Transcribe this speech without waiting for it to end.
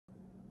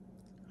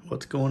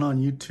What's going on,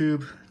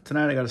 YouTube?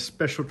 Tonight I got a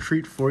special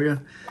treat for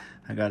you.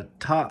 I got a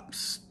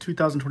Topps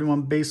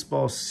 2021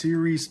 Baseball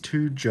Series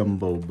 2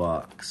 Jumbo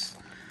Box.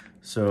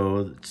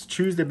 So it's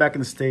Tuesday back in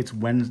the States,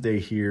 Wednesday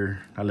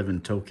here. I live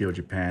in Tokyo,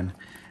 Japan.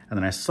 And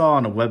then I saw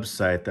on a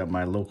website that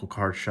my local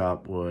card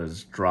shop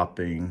was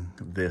dropping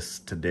this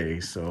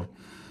today. So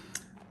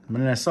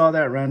when I saw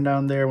that, ran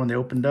down there when they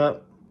opened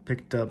up,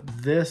 picked up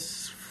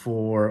this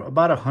for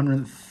about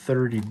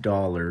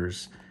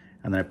 $130.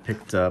 And then I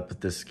picked up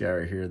this guy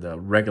right here, the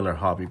regular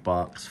hobby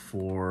box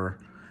for,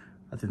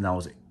 I think that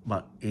was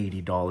about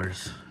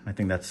 $80. I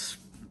think that's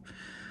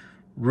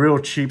real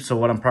cheap. So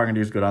what I'm probably gonna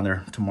do is go down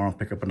there tomorrow and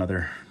pick up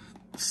another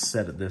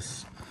set of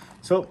this.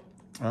 So,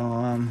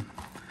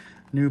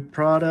 new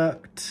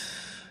product,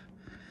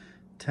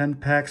 10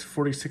 packs,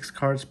 46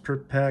 cards per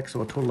pack.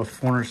 So a total of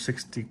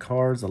 460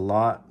 cards, a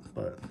lot,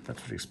 but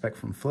that's what you expect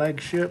from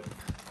Flagship.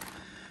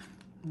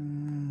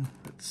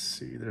 Let's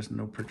see, there's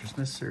no purchase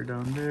necessary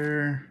down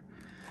there.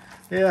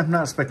 Yeah, I'm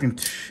not expecting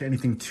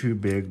anything too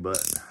big,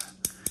 but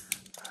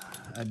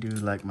I do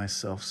like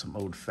myself some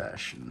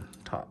old-fashioned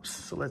Topps.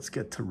 So let's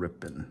get to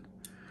ripping.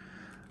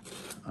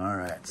 All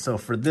right, so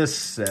for this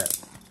set,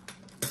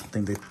 I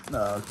think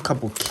a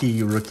couple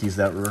key rookies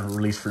that were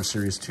released for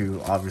Series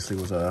 2 obviously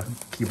was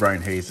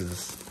Ke'Bryan Hayes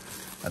is,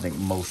 I think,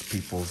 most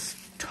people's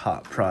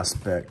top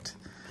prospect.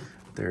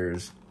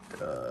 There's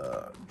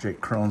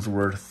Jake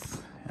Cronenworth,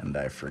 and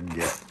I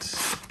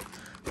forget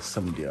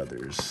some of the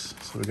others.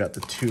 So we got the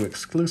 2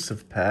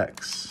 exclusive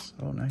packs.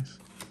 Oh, nice.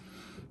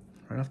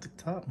 Right off the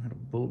top, we got a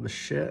Bo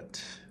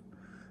Bichette.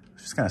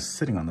 It's just kind of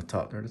sitting on the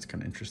top there. That's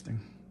kind of interesting.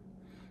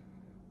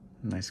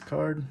 Nice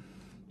card.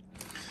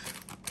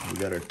 We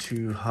got our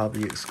 2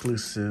 hobby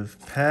exclusive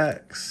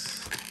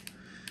packs.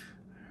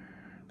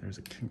 There's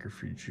a Ken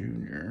Griffey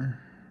Jr.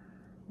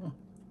 Oh.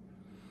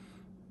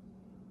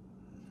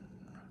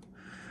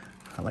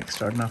 I like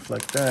starting off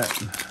like that.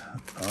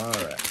 All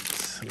right,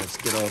 so let's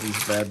get all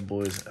these bad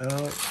boys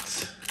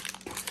out.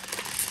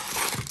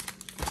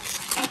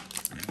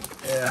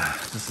 Yeah,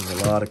 this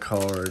is a lot of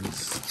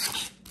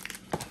cards.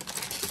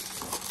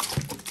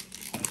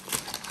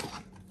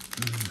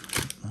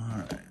 All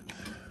right.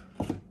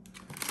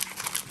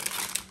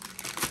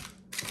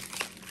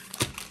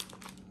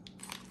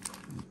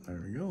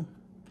 There we go.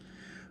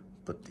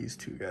 Put these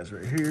 2 guys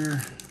right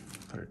here.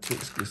 Put our 2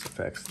 exclusive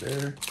packs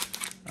there.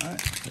 All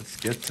right, let's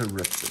get to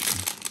ripping.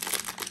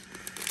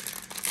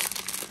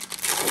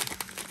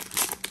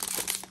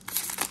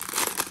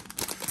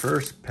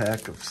 First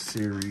pack of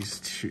Series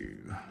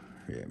 2.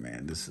 Yeah,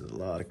 man, this is a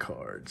lot of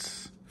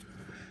cards.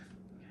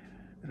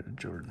 Got a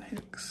Jordan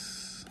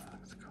Hicks.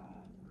 Let's go.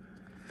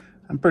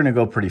 I'm gonna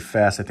go pretty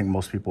fast. I think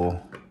most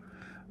people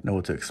know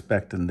what to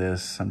expect in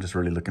this. I'm just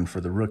really looking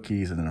for the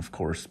rookies, and then of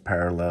course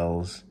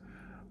parallels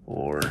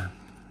or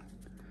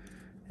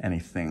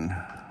anything.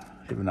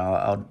 Even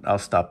I'll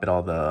stop at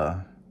all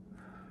the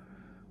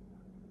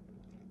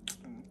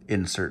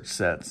insert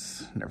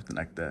sets and everything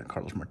like that.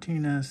 Carlos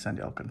Martinez,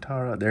 Sandy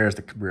Alcantara. There's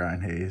the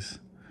Ke'Bryan Hayes.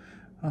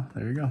 Oh,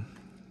 there you go.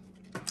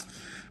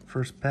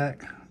 First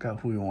pack,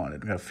 got who we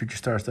wanted. We got Future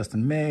Stars,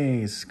 Dustin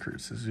Mays,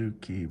 Kurt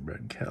Suzuki,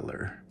 Brett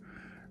Keller,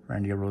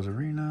 Randy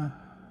Rosarina,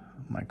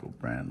 Michael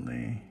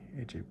Brantley,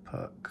 AJ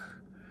Puck.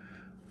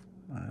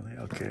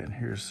 Okay, and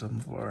here's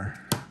some of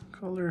our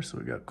colors. So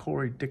we got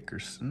Corey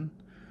Dickerson.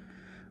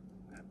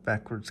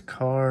 Backwards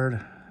card.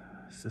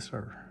 Is this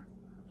our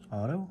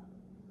auto?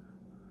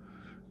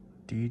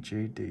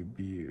 DJ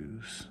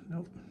debuts.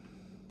 Nope.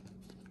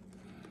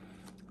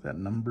 That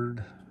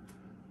numbered?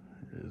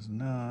 It is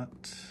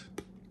not.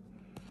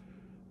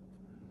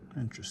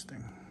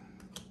 Interesting.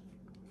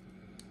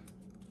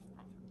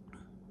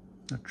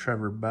 A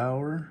Trevor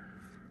Bauer.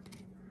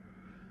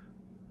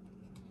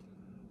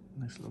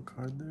 Nice little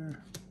card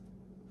there.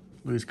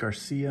 Luis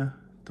Garcia,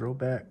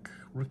 throwback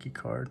rookie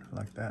card. I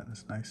like that.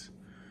 That's nice.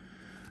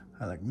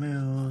 I like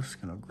Mills,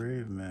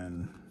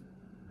 Graveman,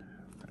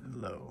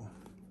 Low.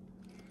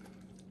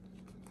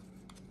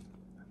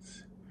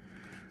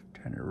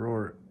 Tanner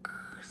Rourke,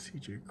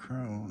 CJ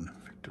Crone,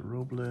 Victor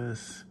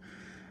Robles,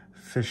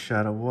 Fish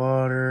Out of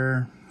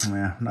Water.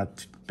 Yeah, I'm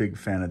not a big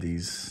fan of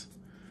these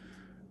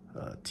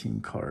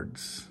team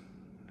cards.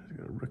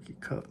 There's got a Rookie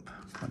Cup,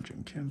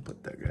 Hyun-Jin Kim,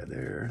 put that guy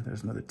there.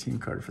 There's another team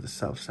card for the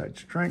Southside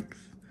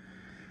Strength.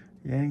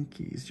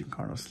 Yankees,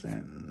 Giancarlo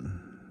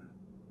Stanton.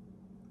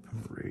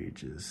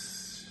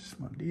 Rages,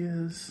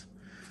 Diaz.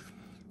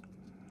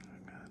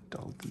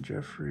 Dalton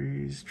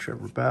Jeffries,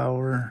 Trevor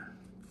Bauer.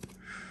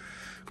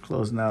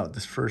 Closing out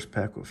this first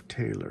pack with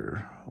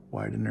Taylor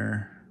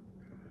Widener.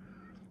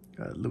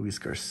 Got Luis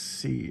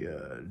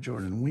Garcia,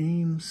 Jordan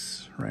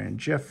Weems, Ryan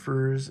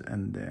Jeffers,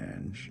 and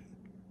then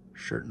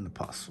Sherten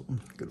Apostle.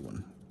 Good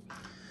one.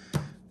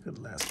 Good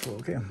last pull.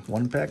 Okay,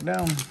 1 pack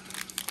down.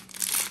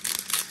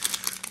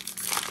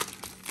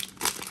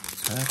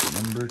 Pack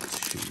number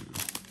 2.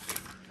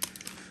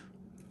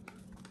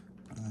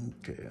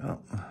 Okay, oh,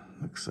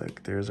 looks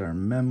like there's our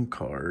mem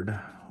card.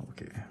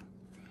 Okay,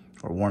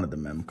 or one of the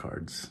mem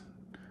cards.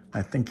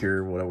 I think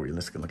you're, whatever,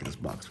 let's go look at this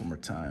box one more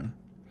time.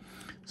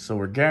 So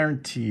we're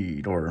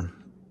guaranteed one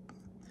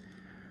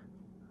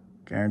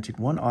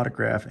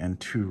autograph and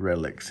 2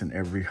 relics in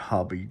every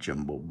hobby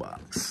jumbo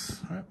box.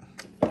 All right.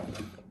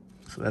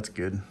 So that's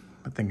good.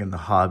 I think in the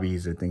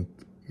hobbies, I think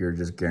you're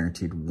just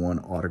guaranteed 1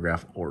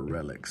 autograph or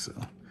relic. So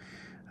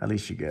at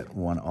least you get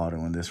 1 auto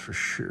in this for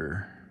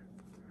sure.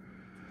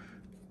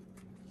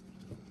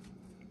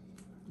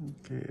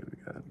 Okay,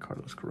 we got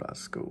Carlos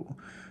Carrasco.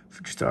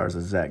 Future stars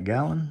of Zach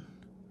Gallen,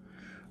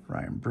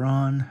 Ryan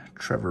Braun,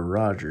 Trevor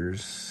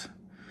Rogers,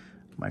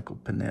 Michael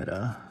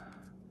Pineda,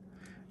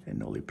 and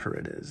Noli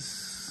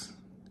Paredes.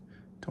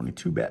 Tony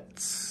Two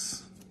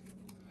Bets.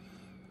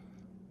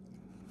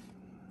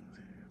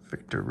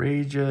 Victor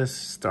Regis,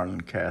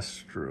 Starlin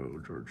Castro,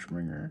 George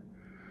Springer.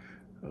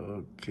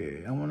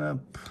 Okay,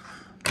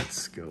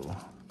 let's go.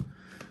 I'm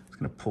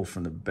gonna pull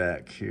from the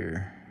back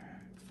here.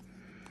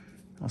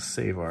 I'll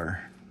save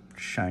our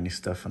shiny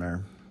stuff in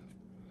our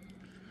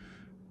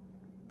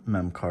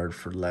mem card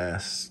for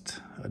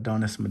last.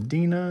 Adonis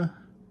Medina.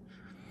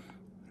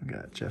 We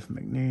got Jeff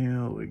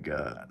McNeil. We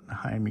got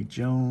Jaime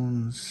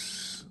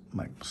Jones,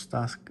 Mike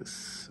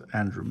Moustakas,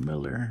 Andrew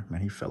Miller.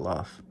 Man, he fell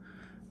off.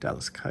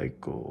 Dallas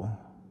Keuchel.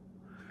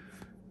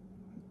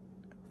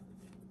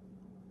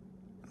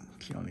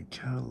 Keone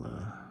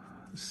Kela.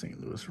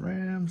 St. Louis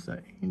Rams.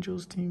 That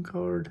Angels team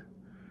card.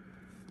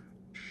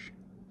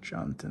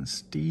 Jonathan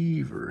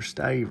Stiver,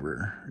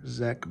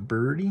 Zach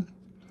Birdie,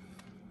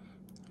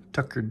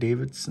 Tucker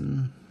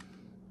Davidson,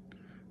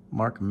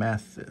 Mark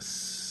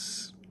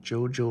Mathis,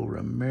 Jojo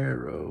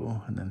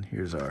Romero, and then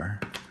here's our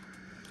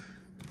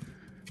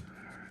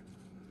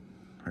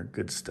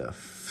good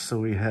stuff. So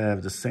we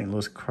have the St.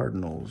 Louis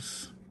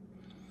Cardinals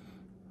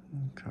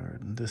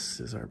card, and this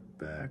is our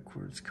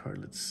backwards card.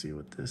 Let's see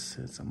what this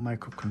is. A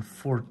Michael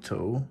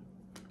Conforto.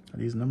 Are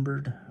these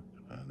numbered?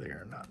 They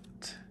are not.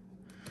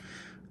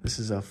 This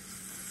is a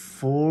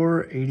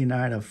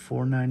 489 of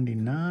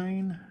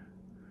 499.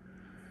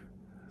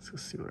 Let's go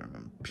see what I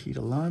remember. Pete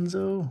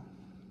Alonso.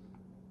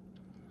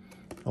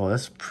 Oh,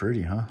 that's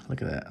pretty, huh?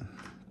 Look at that.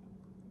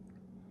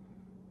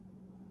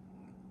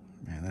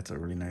 Man, that's a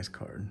really nice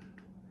card.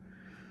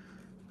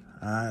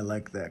 I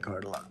like that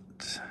card a lot.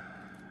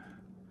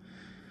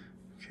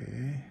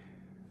 Okay.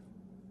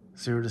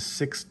 0 to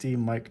 60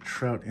 Mike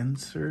Trout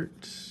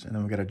insert. And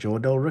then we got a Joe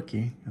Adell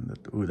rookie. And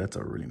ooh, that's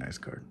a really nice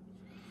card.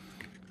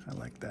 I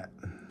like that.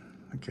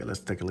 Okay, let's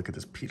take a look at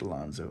this Pete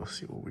Alonso.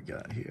 See what we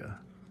got here.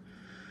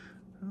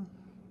 Oh,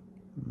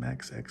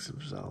 Max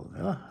Exavzal.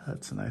 Oh,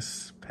 that's a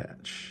nice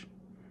patch.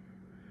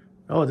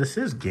 Oh, this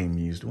is game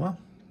used. Well,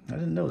 I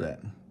didn't know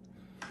that.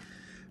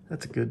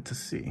 That's good to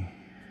see.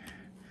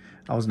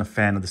 I wasn't a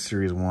fan of the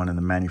Series 1 and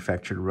the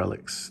manufactured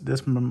relics.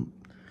 This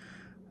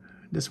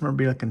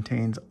memorabilia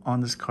contains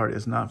on this card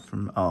is not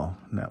from,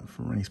 not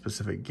from any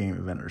specific game,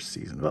 event, or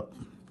season. Oh,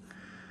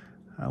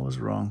 I was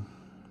wrong.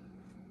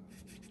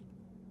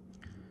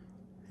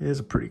 It is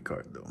a pretty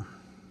card, though. All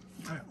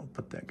right, we'll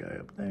put that guy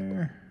up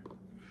there.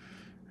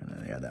 And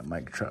then, yeah, that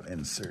Mike Trout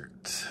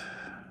insert.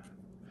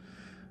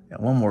 Yeah,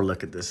 one more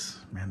look at this.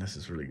 Man, this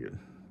is really good.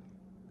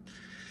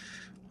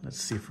 Let's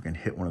see if we can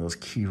hit one of those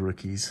key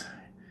rookies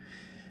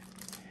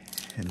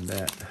in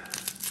that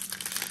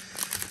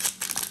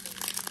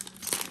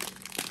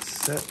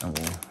set. And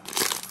we'll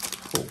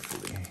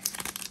hopefully.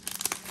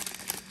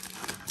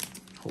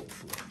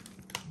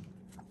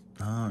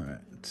 All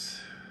right.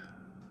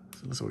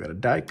 So looks like we got a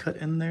die cut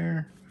in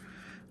there.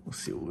 We'll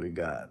see what we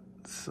got.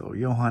 So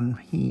Johan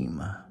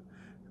Heim,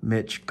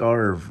 Mitch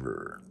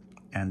Garver,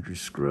 Andrew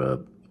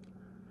Scrub,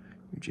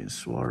 Eugene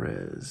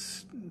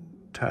Suarez,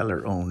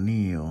 Tyler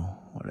O'Neill,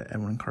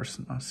 Edwin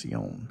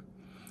Encarnacion,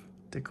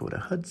 Dakota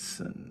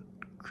Hudson,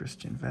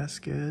 Christian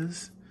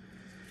Vasquez.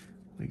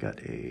 We got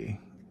a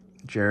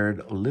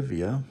Jared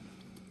Olivia,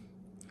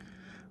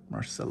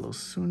 Marcelo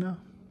Suna,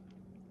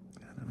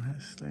 Adam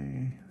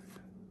Hesley.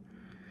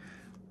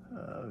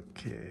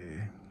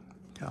 Okay,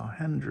 Cal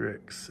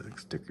Hendricks,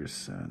 Alex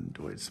Dickerson,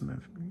 Dwight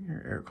Smith,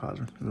 Eric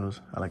Hosmer.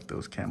 I like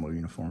those camo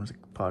uniforms,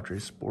 like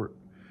Padres Sport.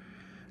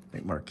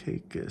 Nick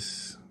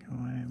Markakis,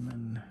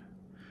 Wyman,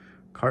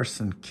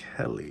 Carson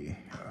Kelly.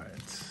 All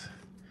right.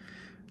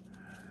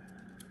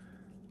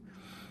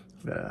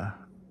 We got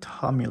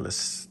Tommy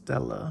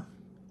LaStella.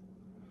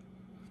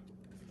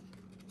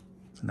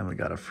 And then we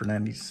got a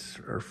Fernando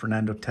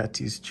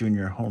Tatis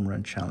Jr. Home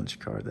Run Challenge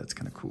card. That's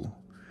kind of cool.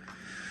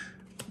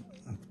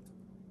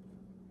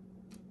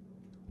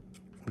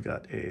 We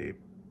got a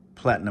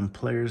Platinum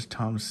Players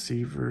Tom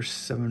Seaver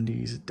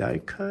 70s die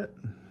cut.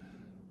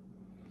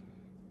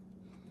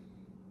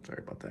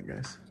 Sorry about that,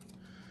 guys.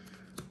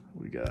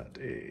 We got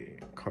a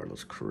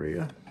Carlos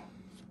Correa.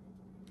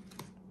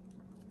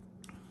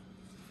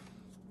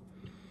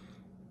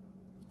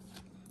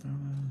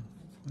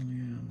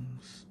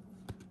 Williams.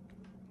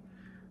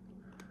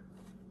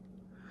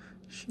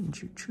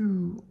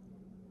 Shin-Chu-Chu.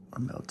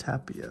 Mel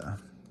Tapia.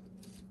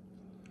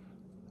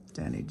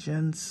 Danny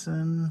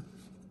Jensen.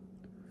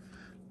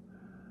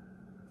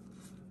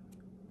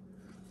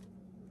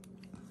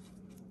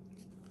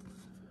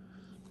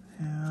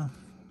 Yeah.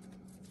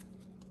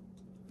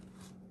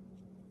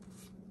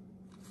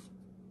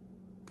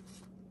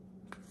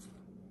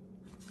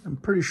 I'm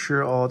pretty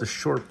sure all the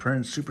short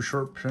prints, super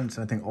short prints,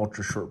 and I think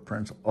ultra short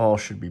prints all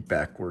should be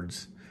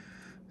backwards.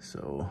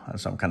 So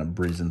I'm kind of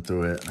breezing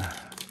through it.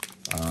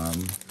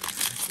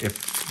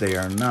 If they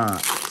are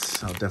not,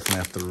 I'll definitely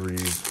have to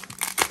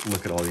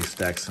look at all these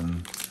stacks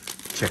and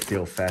check the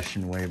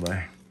old-fashioned way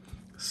by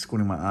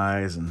squinting my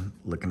eyes and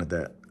looking at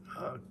that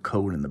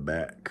code in the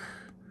back.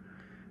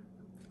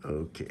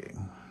 Okay,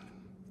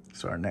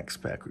 so our next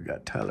pack, we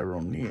got Tyler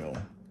O'Neill,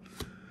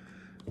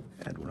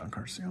 Edwin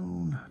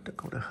Encarnacion,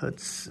 Dakota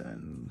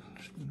Hudson,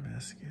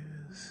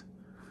 Vasquez,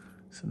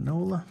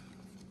 Sonola,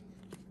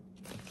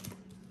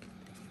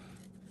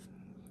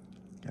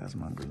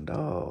 Yasmani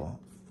Grandal.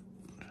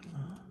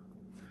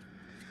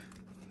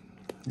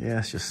 Yeah,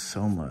 it's just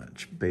so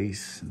much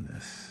base in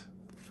this.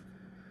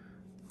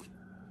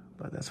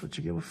 But that's what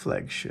you get with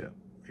Flagship.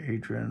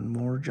 Adrian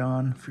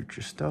Morejon,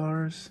 Future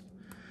Stars.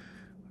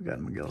 We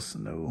got Miguel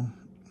Sano,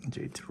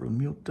 JT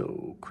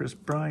Realmuto, Chris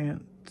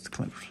Bryant,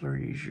 Clint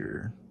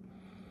Frazier,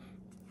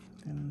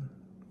 and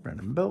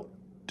Brandon Belt,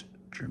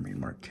 Jermaine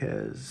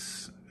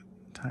Marquez,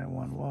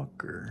 Taiwan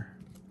Walker.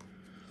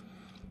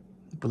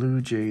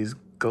 Blue Jays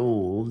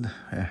Gold.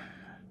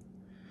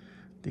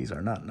 These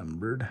are not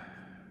numbered.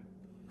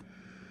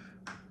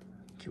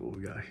 Okay, what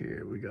we got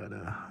here? We got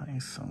a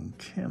Hyun-Sung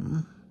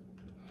Kim.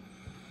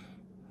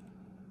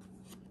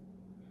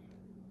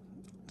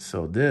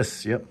 So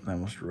this, yep, I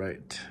was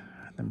right.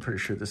 I'm pretty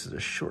sure this is a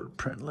short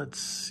print. Let's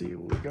see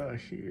what we got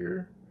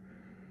here.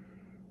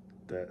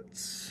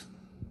 That's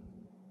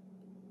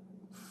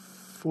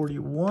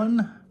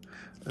 41.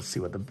 Let's see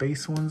what the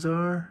base ones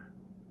are.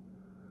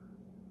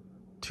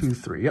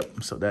 2-3,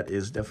 yep, so that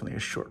is definitely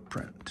a short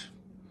print.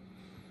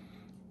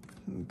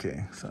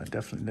 Okay, so I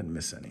definitely didn't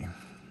miss any.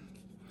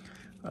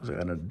 I was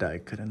got a die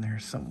cut in there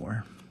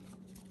somewhere.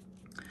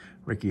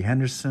 Ricky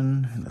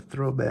Henderson in the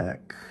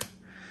throwback.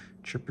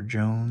 Chipper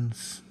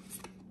Jones.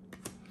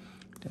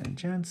 Danny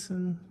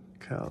Jansen.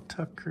 Kyle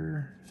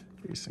Tucker.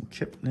 Jason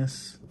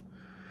Kipnis.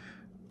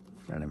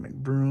 Brandon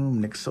McBroom.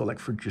 Nick Solak,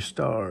 Future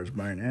Stars.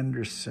 Brian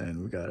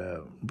Anderson. We got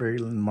a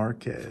Braylon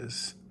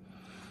Marquez.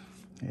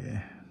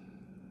 Yeah.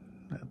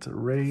 That's a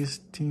Rays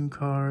team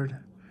card.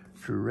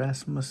 Drew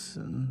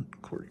Rasmussen.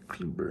 Corey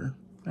Kluber.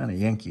 And the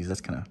Yankees.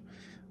 That's kind of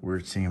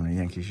weird seeing him in a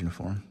Yankees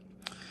uniform.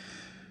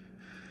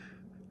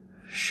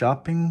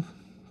 Shopping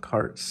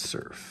Cart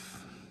Surf.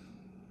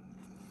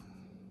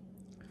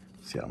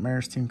 Seattle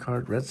Mariners team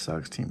card. Red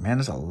Sox team. Man,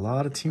 there's a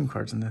lot of team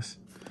cards in this.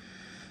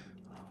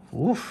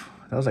 Oof.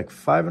 That was like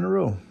 5 in a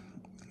row.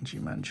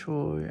 Ji-Man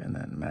Choi and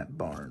then Matt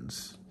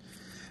Barnes.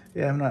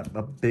 Yeah, I'm not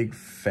a big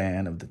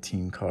fan of the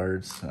team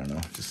cards. I don't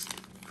know. Just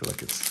feel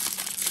like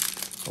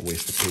it's a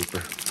waste of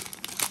paper.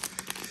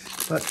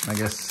 But I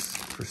guess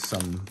for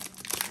some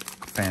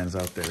fans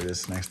out there, it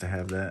is nice to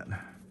have that.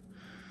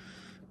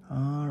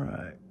 All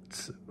right,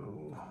 so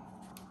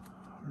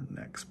our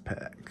next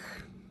pack.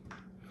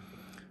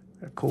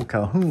 Got Cole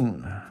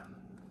Calhoun.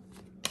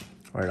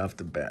 Right off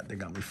the bat, they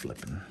got me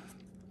flipping.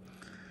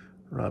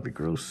 Robbie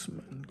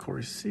Grossman,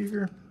 Corey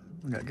Seager.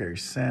 We got Gary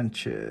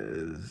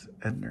Sanchez,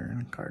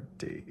 Edner Carte,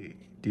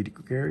 Didi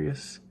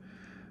Gregorius,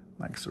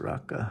 Mike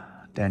Soraka,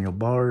 Daniel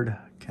Bard,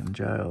 Ken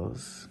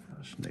Giles,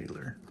 Josh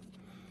Naylor.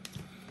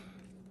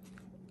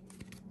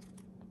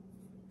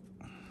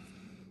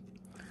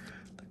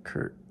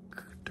 Kirk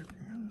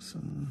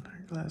Dickerson,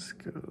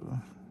 Glasgow.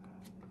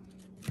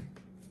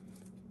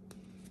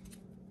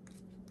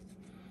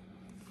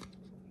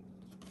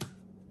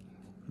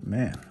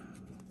 Man.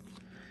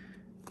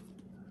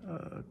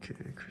 Okay,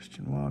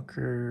 Christian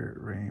Walker,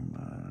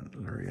 Raymond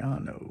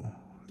Luriano.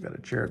 Got a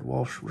Jared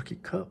Walsh Rookie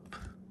Cup.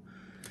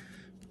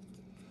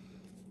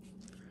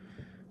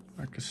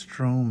 Marcus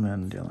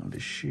Stroman, Dylan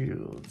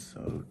DeShields.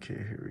 Okay,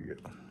 here we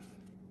go.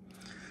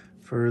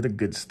 For the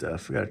good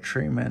stuff, we got a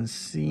Trey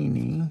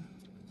Mancini.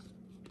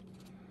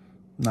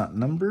 Not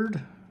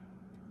numbered.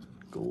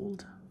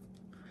 Gold.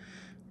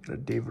 Got a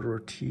David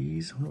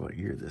Ortiz. I wonder what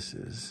year this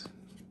is.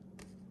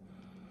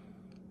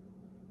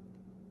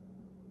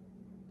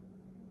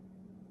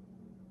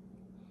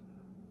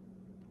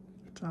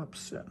 Top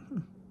set.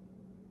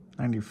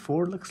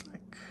 94 looks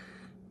like.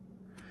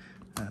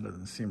 That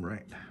doesn't seem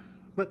right.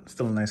 But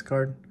still a nice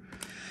card.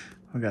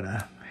 We got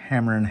a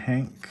Hammer and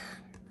Hank.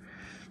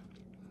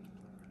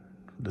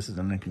 This is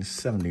a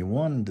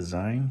 1971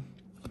 design.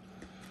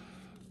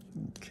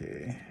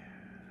 Okay.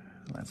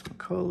 Lance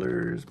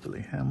McCullers,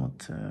 Billy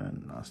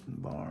Hamilton, Austin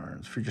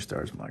Barnes, Future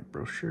Stars, Mike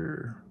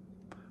Brochure,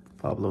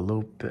 Pablo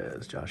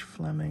Lopez, Josh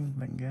Fleming,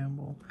 Ben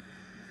Gamble.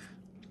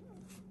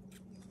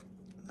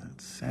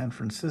 That's San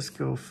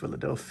Francisco,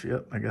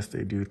 Philadelphia. I guess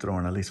they do throw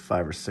in at least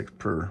 5 or 6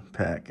 per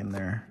pack in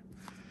there.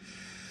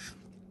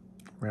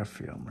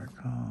 Rafael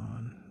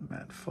Marcon,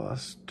 Matt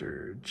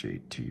Foster,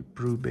 JT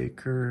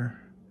Brubaker,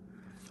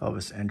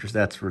 Elvis Andrus.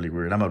 That's really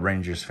weird. I'm a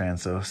Rangers fan,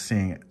 so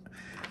seeing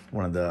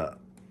one of the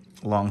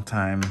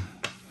longtime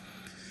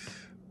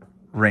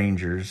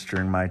Rangers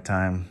during my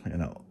time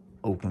in an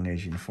Oakland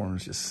A's uniform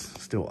is just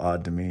still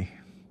odd to me.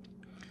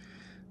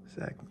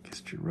 Zach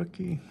McKister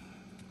rookie.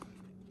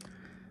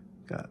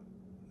 Got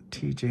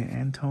TJ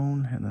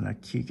Antone, and then a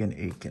Keegan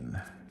Aiken.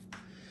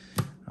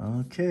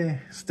 Okay,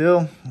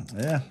 still,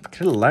 yeah,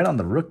 kind of light on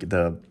the rookie,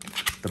 the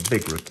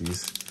big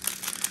rookies.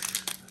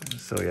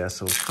 So yeah,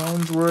 so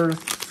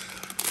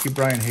Cronenworth,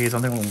 Brian Hayes.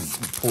 I don't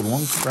think I pulled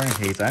one Brian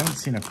Hayes. I haven't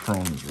seen a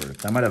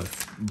Cronenworth. I might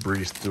have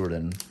breezed through it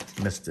and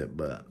missed it,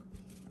 but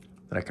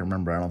that I can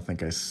remember, I don't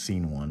think I've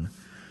seen one.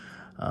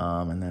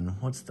 And then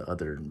what's the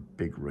other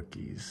big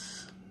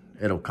rookies?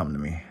 It'll come to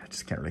me. I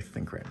just can't really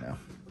think right now.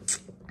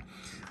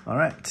 All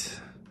right.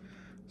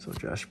 So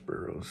Josh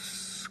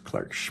Burrows,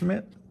 Clark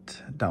Schmidt,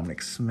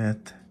 Dominic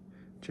Smith,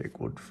 Jake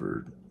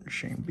Woodford,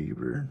 Shane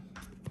Bieber,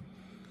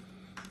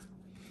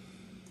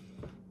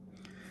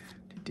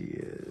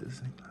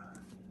 Diaz.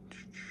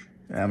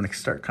 I'm going to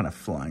start kind of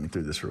flying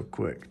through this real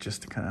quick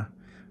just to kind of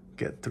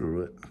get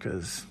through it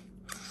because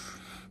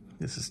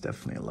this is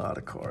definitely a lot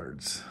of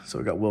cards. So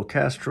we got Will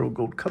Castro,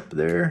 Gold Cup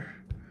there.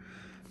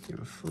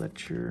 David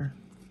Fletcher.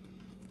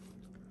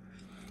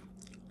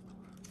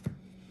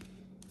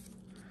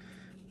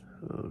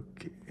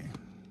 Okay.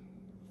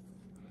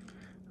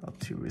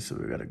 Altuve, so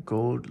we got a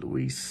gold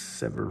Luis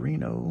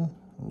Severino.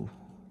 Ooh.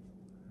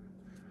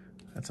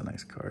 That's a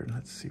nice card.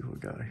 Let's see what we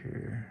got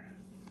here.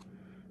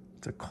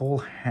 It's a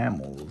Cole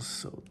Hamels,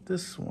 so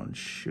this one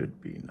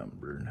should be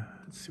numbered.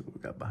 Let's see what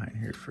we got behind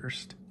here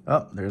first.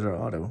 Oh, there's our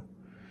auto.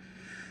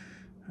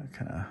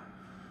 Kind of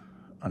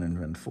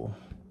uneventful.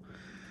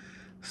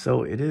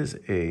 So it is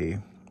a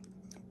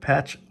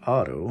patch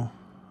auto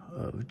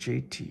of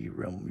JT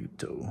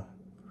Realmuto.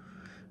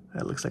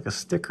 That looks like a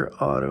sticker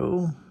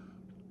auto.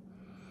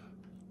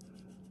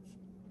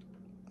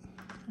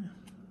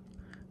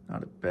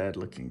 Not a bad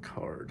looking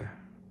card.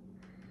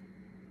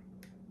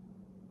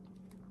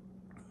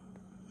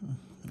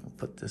 I'll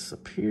put this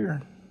up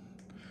here.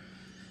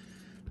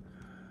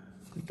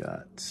 We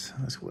got,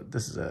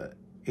 this is a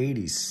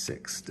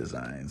 86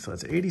 design. So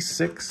it's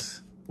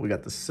 86. We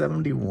got the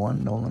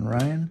 71 Nolan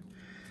Ryan.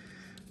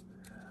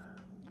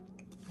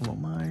 Will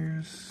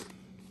Myers.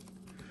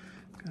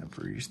 Gotta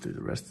breeze through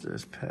the rest of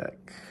this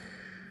pack.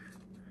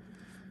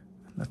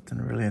 Nothing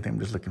really. I think I'm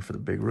just looking for the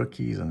big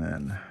rookies, and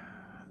then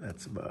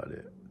that's about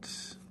it.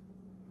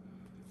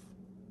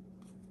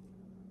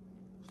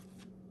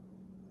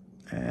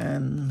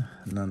 And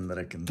none that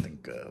I can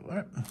think of. All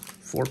right,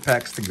 4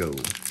 packs to go.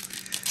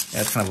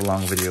 That's kind of a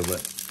long video,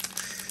 but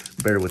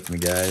bear with me,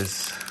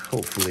 guys.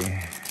 Hopefully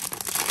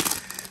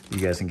you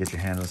guys can get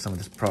your hands on some of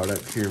this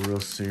product here real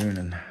soon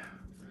and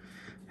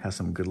have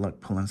some good luck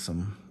pulling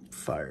some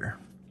fire.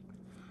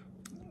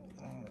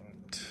 All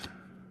right.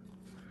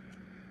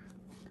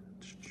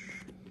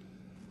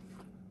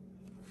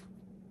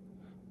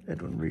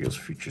 Edwin Rios,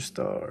 Future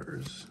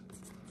Stars.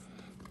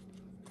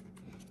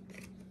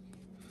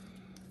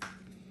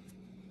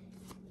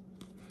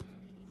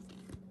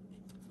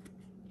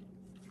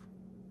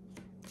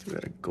 So we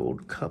got a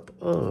Gold Cup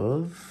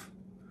of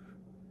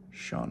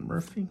Sean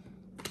Murphy.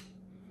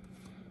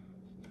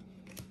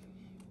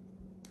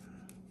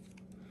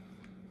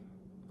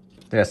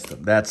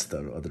 That's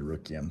the other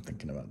rookie I'm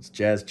thinking about. It's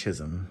Jazz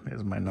Chisholm.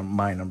 Is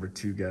my number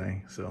 2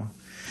 guy. So,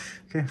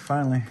 okay,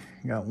 finally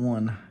got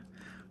one.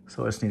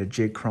 So I just need a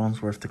Jake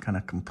Cronenworth to kind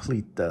of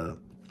complete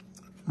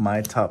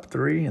my top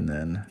 3, and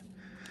then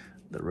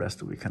the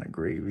rest will be kind of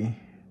gravy.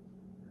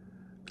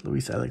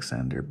 Luis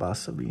Alexander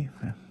Basabi.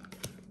 Yeah.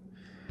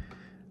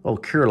 Oh,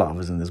 Kirilov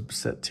is in this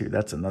set too.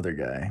 That's another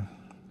guy I'm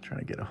trying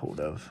to get a hold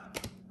of.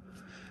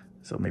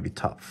 So maybe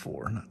top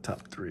 4, not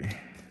top 3.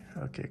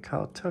 Okay,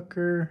 Kyle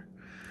Tucker.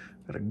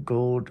 Got a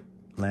gold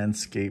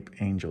Landscape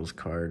Angels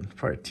card.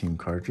 Probably a team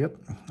card. Yep,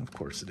 of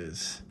course it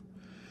is.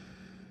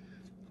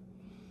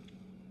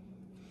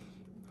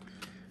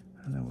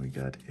 And then we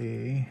got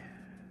a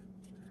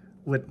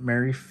Whit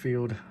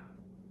Merrifield.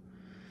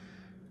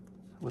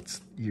 What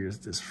year is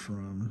this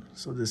from?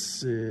 So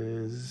this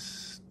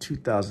is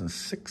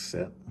 2006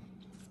 set.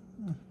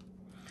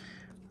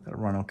 Got a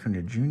Ronald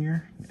Acuna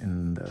Jr.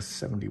 in the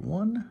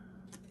 71.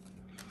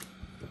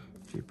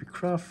 J.P.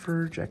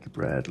 Crawford, Jackie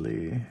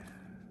Bradley.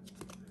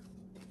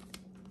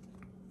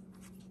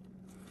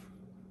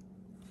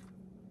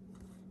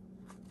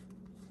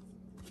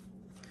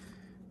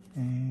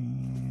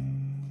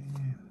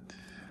 And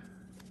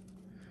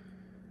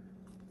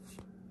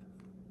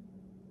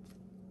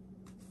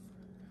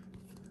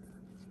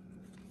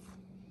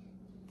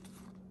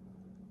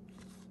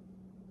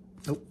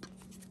nope.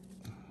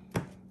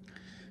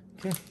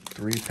 Okay,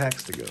 3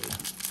 packs to go.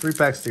 3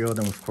 packs to go.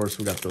 Then of course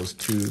we got those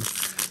 2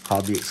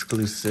 hobby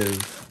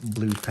exclusive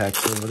blue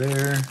packs over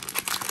there,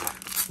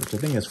 which I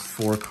think is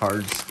 4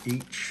 cards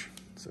each.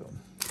 So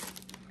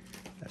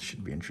that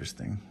should be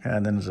interesting.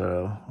 And then there's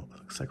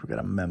looks like we got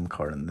a mem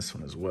card in this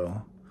one as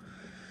well.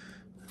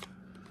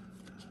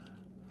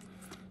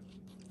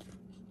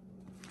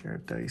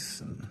 Garrett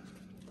Dyson.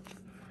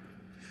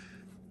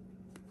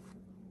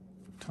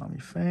 Tommy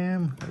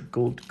Pham. A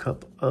Gold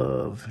Cup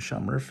of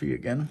Sean Murphy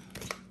again.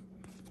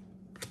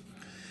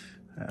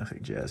 I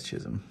think Jazz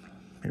Chisholm.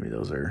 Maybe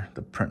those are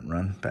the print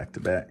run back to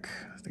back.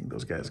 I think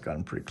those guys got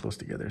them pretty close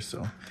together,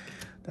 so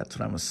that's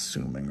what I'm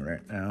assuming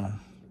right now.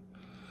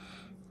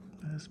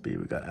 SB,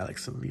 we got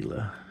Alex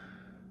Avila.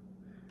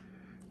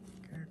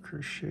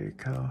 Crochet,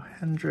 Kyle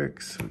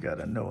Hendricks. We got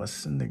a Noah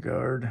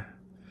Syndergaard.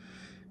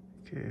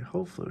 Okay,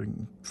 hopefully we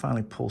can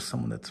finally pull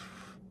someone that's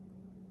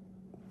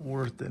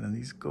worth it in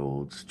these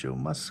golds. Joe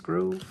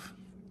Musgrove.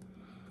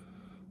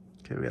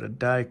 Okay, we got a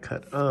die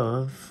cut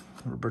of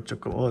Roberto.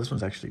 Oh, this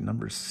one's actually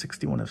number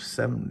 61 of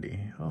 70.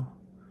 Oh.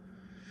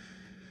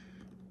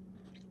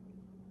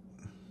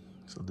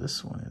 So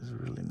this one is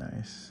really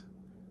nice.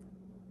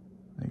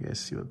 You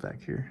guys see what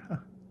back here? Huh.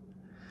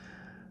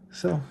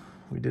 So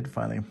we did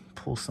finally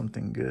pull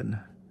something good.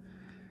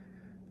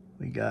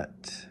 We got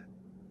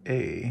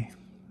a,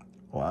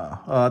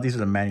 wow. These are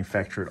the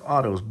manufactured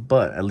autos,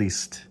 but at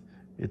least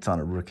it's on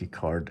a rookie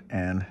card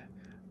and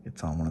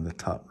it's on one of the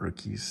top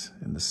rookies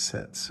in the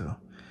set. So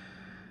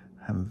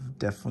I'm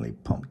definitely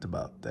pumped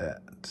about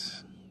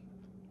that.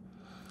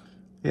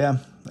 Yeah,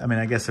 I mean,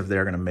 I guess if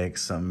they're gonna make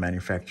some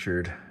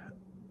manufactured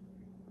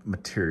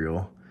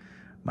material,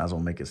 might as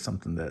well make it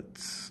something that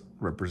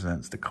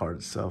represents the card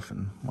itself,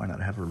 and why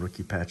not have a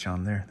rookie patch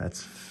on there? I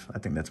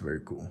think that's very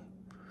cool.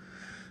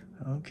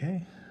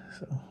 Okay,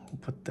 so we'll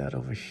put that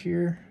over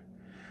here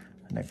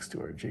next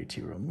to our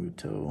JT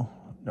Realmuto.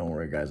 Don't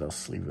worry guys, I'll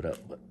sleeve it up.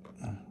 But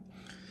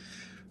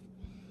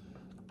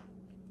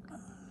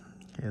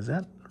okay, is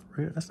that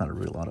real? That's not a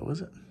real auto,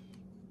 is it?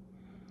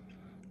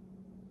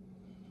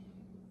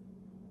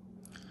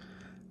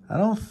 I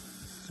don't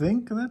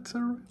think that's a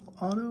real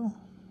auto.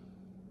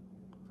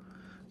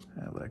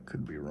 Yeah, but I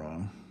could be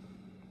wrong.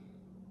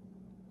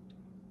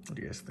 What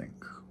do you guys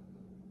think?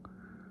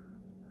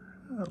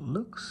 It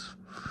looks...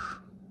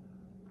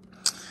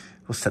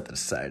 We'll set that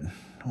aside.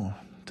 We'll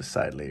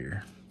decide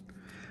later.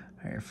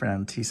 All right,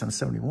 Fernando Tatis on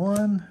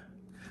 71.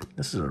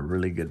 This is a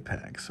really good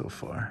pack so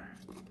far.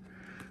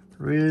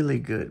 Really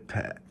good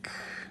pack.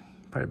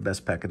 Probably the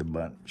best pack of the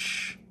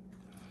bunch.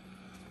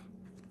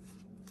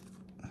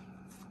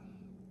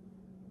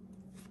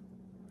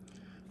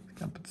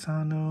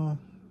 Campazano,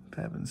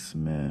 Pavin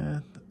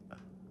Smith.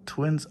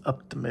 Twins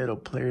up the middle,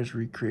 players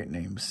recreate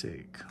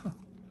namesake. Huh.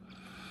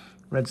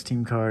 Reds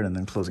team card, and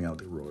then closing out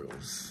the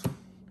Royals.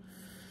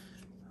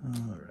 All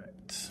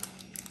right.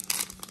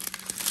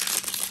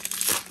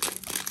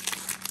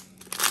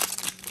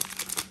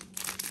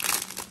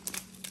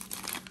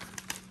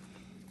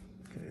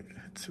 Okay,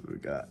 let's see what we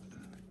got.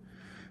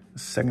 The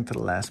second to the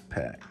last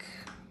pack.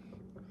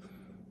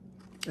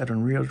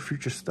 Edwin Rios,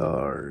 Future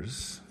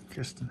Stars.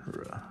 Kirsten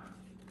Hura.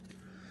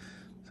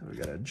 So we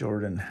got a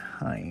Jordan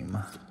Heim.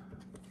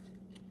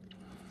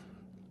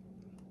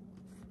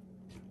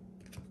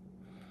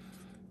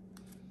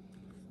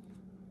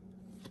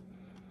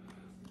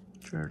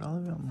 Jared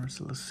Oliver,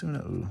 Marcelo Suna.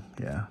 Ooh,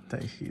 yeah,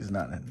 he's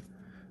not in.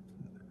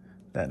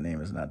 That name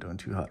is not doing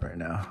too hot right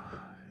now.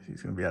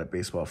 He's going to be out of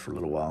baseball for a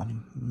little while.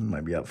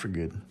 Might be out for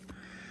good.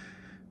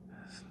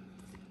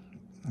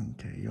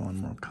 Okay, Yohan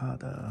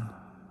Moncada,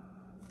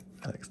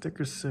 Alex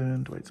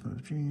Dickerson, Dwight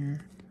Smith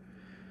Jr.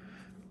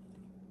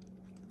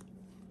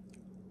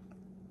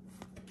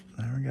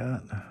 There we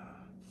got.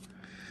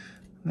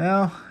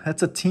 Now,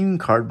 that's a team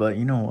card, but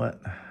you know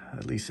what?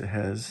 At least it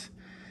has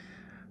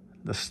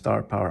the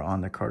star power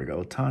on the card. You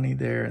got Ohtani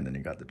there, and then you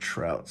got the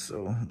Trout.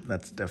 So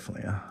that's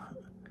definitely a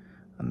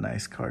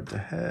nice card to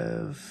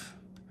have.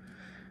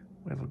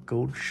 We have a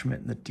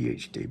Goldschmidt in the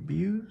DH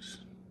debuts.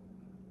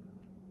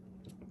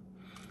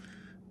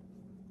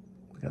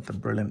 We got the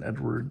Brilliant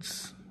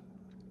Edwards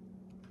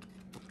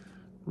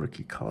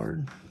rookie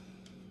card.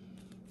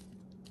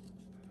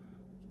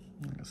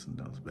 I got some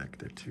those back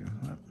there too.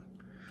 Yep.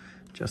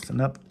 Justin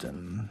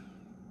Upton,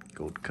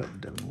 Gold Cup,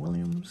 Devin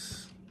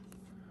Williams.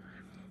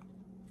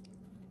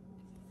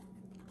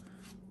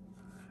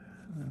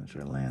 There's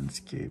our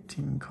landscape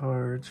team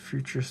cards,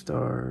 Future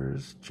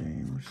Stars,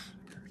 James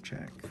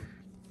Jack.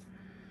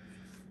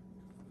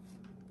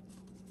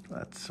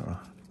 That's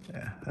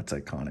yeah, that's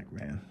iconic,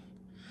 man.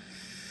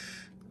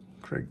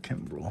 Craig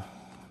Kimbrell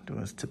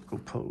doing his typical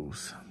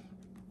pose.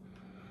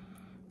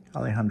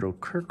 Alejandro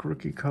Kirk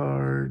rookie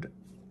card.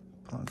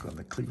 Blanco on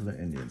the Cleveland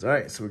Indians. All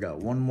right, so we got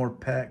one more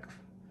pack.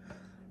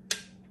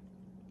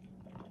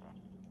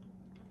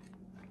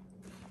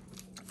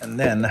 And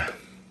then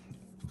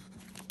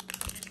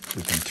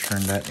we can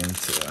turn that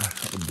into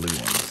the blue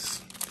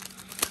ones.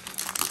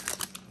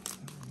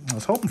 I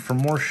was hoping for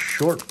more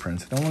short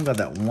prints. I only got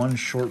that one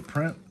short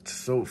print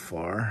so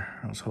far.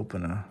 I was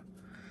hoping to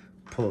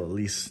pull at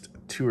least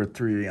 2 or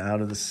 3 out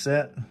of the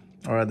set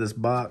or out of this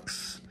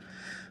box.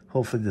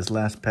 Hopefully this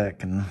last pack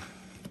can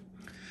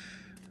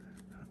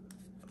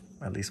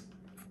at least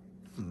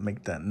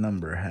make that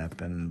number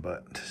happen,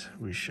 but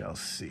we shall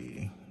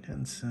see.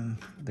 Henson,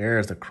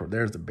 there's the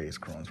base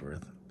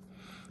Cronenworth.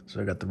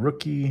 So I got the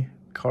rookie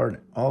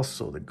card,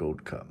 also the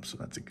Gold Cup, so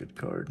that's a good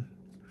card.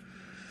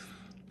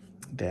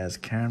 Daz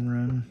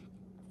Cameron,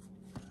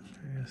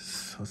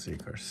 Jose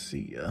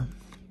Garcia,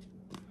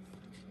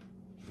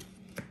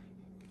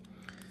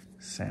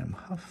 Sam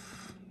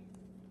Huff,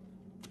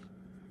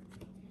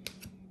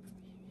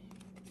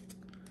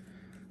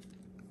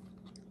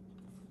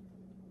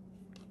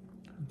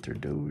 Hunter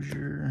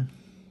Dozier,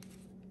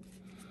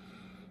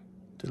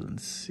 Dylan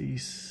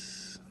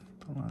Cease,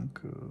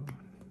 Polanco,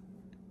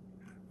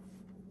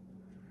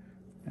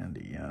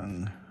 Andy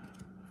Young.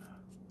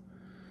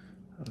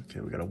 Okay,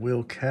 we got a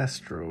Will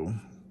Castro,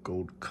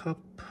 Gold Cup,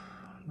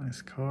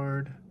 nice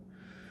card.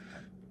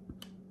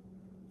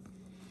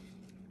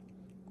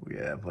 We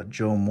have a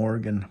Joe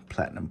Morgan,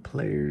 Platinum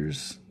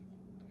Players.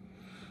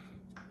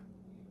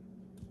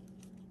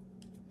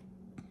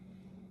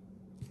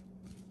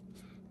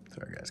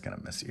 Sorry guys, kind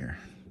of messy here.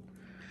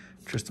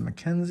 Tristan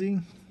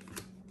McKenzie,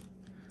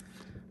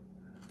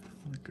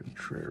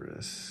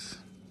 Contreras,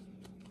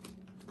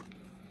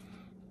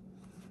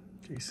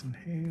 Jason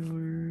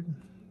Hayward.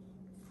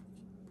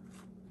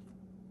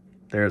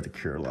 There's the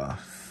Kirilloff,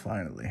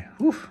 finally.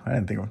 Whew,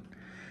 I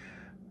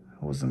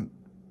wasn't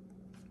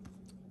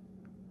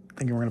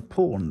thinking we're gonna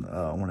pull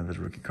one of his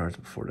rookie cards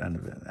before the end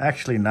of it.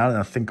 Actually, now that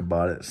I think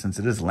about it, since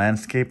it is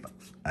landscape,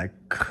 I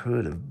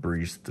could have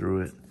breezed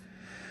through it.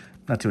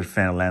 Not too much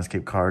fan of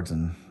landscape cards,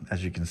 and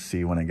as you can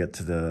see, when I get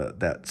to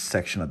that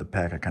section of the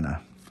pack, I kind of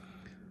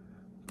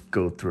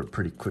go through it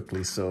pretty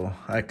quickly. So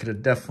I could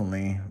have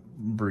definitely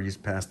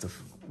breezed past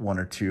one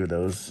or two of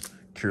those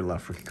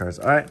Kirilloff rookie cards.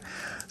 All right,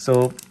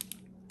 so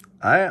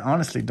I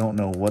honestly don't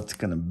know what's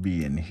going to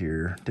be in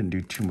here. Didn't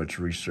do too much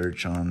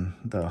research on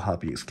the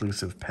hobby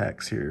exclusive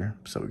packs here.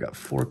 So we got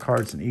 4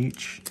 cards in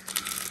each.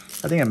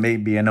 I think it may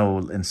be, I know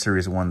in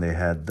Series 1 they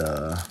had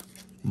the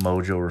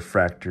Mojo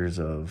refractors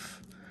of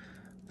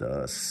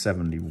the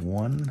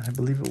 71, I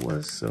believe it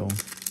was. So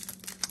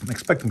I'm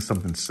expecting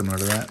something similar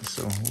to that.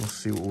 So we'll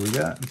see what we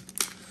got.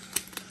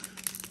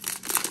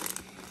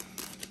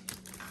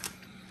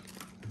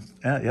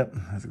 Yeah, yep,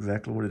 that's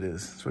exactly what it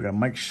is. So we got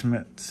Mike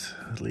Schmidt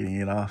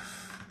leading it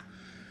off.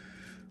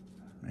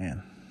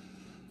 Man,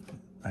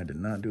 I did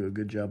not do a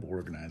good job of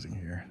organizing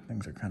here.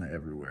 Things are kind of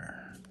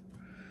everywhere.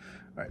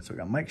 All right, so we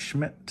got Mike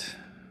Schmidt.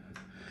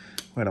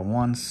 We got a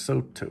Juan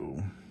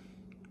Soto.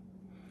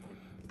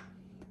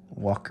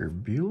 Walker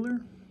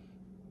Buehler.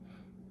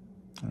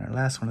 And our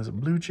last one is a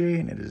Blue Jay,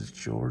 and it is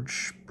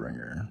George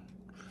Springer.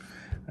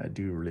 I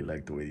do really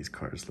like the way these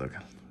cards look.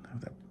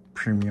 Have that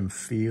premium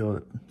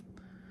feel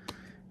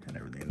and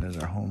everything. There's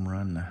our home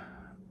run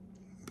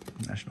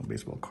National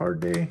Baseball Card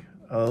Day.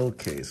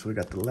 Okay, so we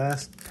got the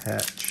last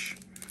patch,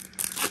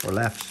 or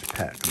last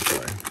pack, I'm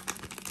sorry.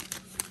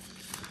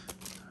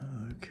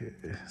 Okay,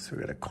 so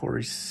we got a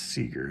Corey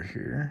Seager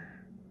here.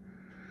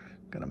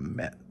 Got a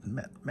Matt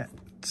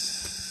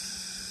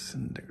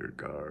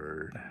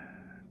Syndergaard,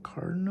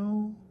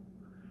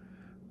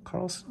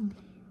 Carlson.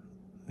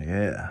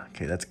 Yeah,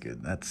 okay, that's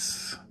good.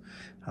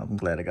 I'm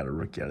glad I got a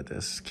rookie out of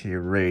this. Okay,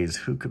 Rays.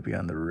 Who could be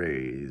on the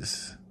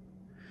Rays?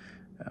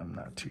 I'm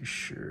not too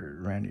sure.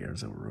 Randy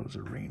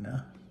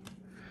Arozarena.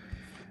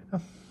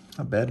 Oh,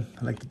 not bad.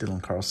 I like the Dylan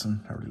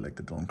Carlson. I really like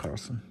the Dylan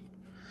Carlson.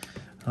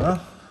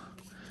 Well,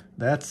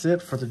 that's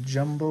it for the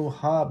Jumbo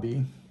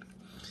Hobby.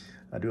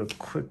 I'll do a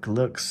quick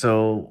look.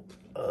 So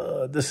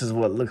this is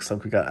what it looks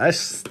like we got. I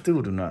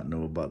still do not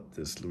know about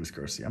this Luis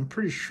Garcia. I'm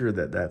pretty sure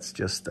that that's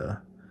just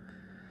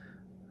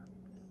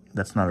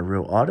that's not a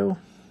real auto,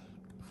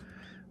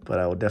 but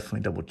I will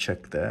definitely double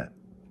check that.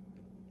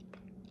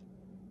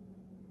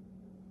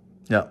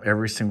 Yeah,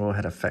 every single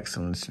had a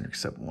facsimile signature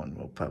except one.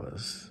 Will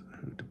Pavas,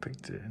 who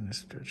depicted it in this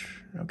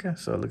stretch. Okay,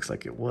 so it looks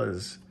like it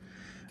was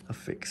a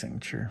fake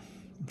signature.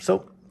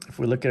 So if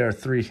we look at our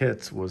 3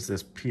 hits, was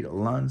this Pete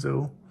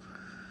Alonso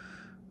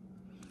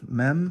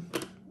mem?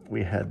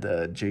 We had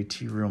the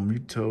JT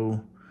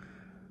Realmuto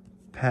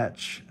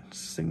patch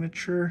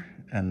signature,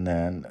 and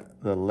then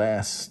the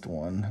last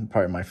one, and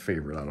probably my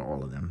favorite out of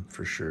all of them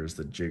for sure, is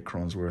the Jake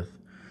Cronenworth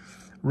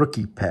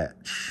rookie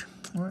patch.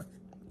 All right.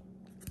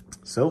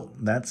 So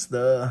that's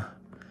the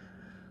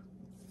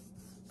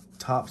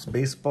Topps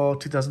Baseball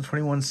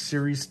 2021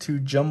 Series 2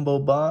 Jumbo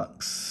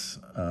Box.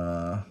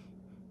 Yeah,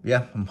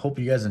 I hope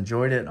you guys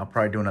enjoyed it. I'll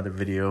probably do another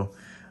video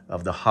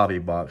of the hobby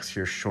box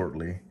here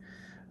shortly.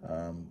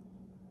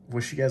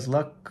 Wish you guys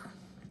luck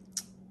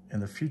in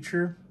the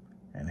future,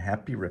 and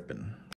happy ripping.